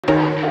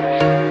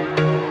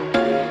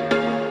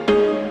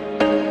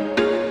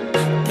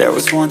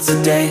was once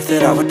a day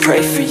that I would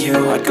pray for you.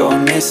 I'd go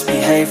and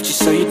misbehave just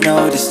so you'd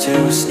notice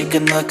too.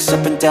 Sneaking looks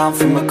up and down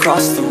from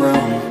across the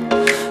room.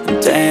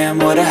 And damn,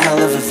 what a hell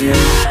of a view.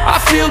 I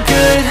feel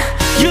good,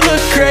 you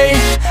look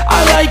great, I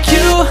like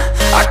you,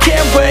 I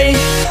can't wait.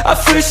 A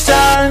first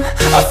time,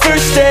 a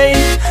first date,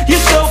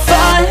 you're so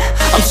fine,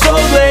 I'm so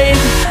late.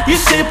 You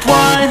sip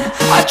wine,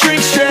 I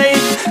drink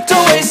straight,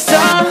 don't waste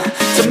time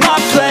to my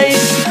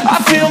place. I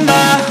feel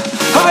my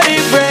heart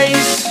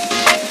erase,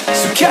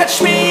 so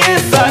catch me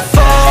if I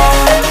fall.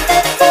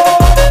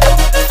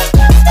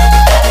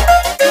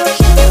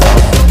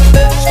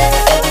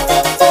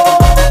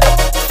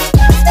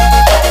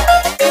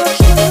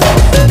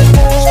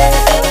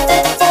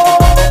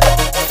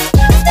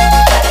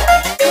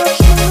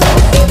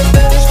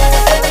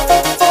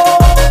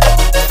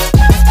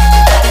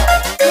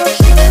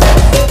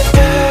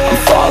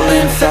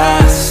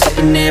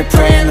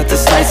 Praying that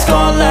this night's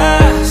gonna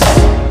last.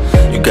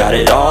 You got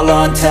it all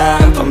on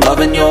tap, I'm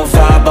loving your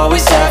vibe,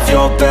 always have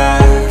your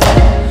back.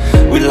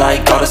 We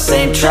like all the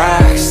same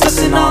tracks,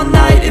 listen all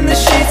night in the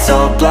sheets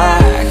all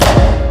black.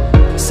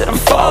 Said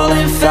I'm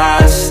falling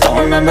fast, don't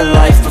remember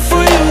life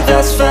before you,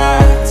 that's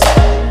fact.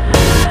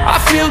 I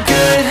feel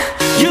good,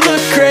 you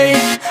look great,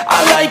 I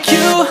like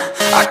you,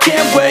 I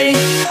can't wait.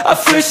 A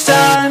first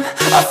time,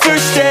 a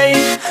first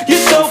date,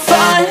 you're so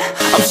fine,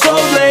 I'm so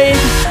late.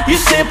 You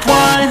sip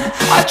wine,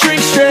 I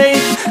drink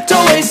straight,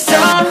 don't waste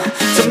time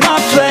to my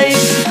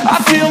place. I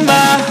feel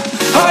my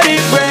heart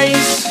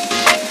erase,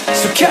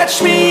 so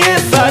catch me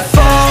if I fall.